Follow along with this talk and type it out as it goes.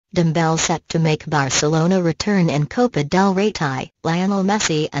Dembele set to make Barcelona return in Copa del Rey tie. Lionel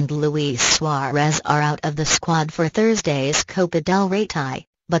Messi and Luis Suarez are out of the squad for Thursday's Copa del Rey tie,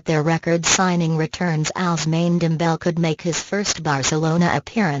 but their record-signing returns. Ousmane Dembele could make his first Barcelona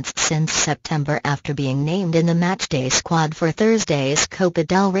appearance since September after being named in the matchday squad for Thursday's Copa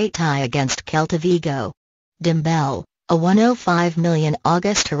del Rey tie against Celta Vigo. Dembele, a €105 million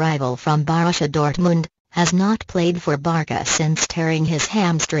August arrival from Borussia Dortmund, has not played for Barca since tearing his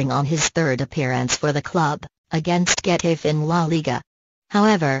hamstring on his third appearance for the club, against Getafe in LaLiga.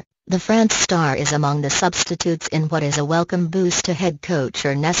 However, the France star is among the substitutes in what is a welcome boost to head coach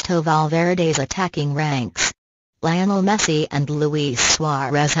Ernesto Valverde's attacking ranks. Lionel Messi and Luis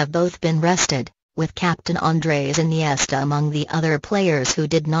Suarez have both been rested, with captain Andres Iniesta among the other players who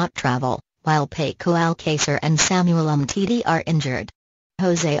did not travel, while Paco Alcacer and Samuel Umtiti are injured.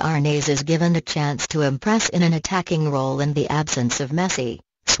 Jose Arnaiz is given a chance to impress in an attacking role in the absence of Messi,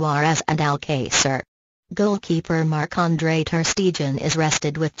 Suarez and Alcacer. Goalkeeper Marc-Andre ter Stegen is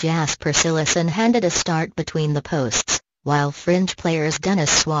rested with Jasper Cillessen handed a start between the posts, while fringe players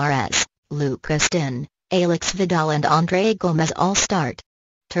Denis Suarez, Lucas Digne, Alex Vidal and Andre Gomes all start.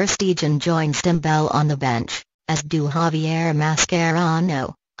 Ter Stegen joins Dembele on the bench, as do Javier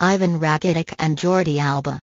Mascherano, Ivan Rakitic and Jordi Alba.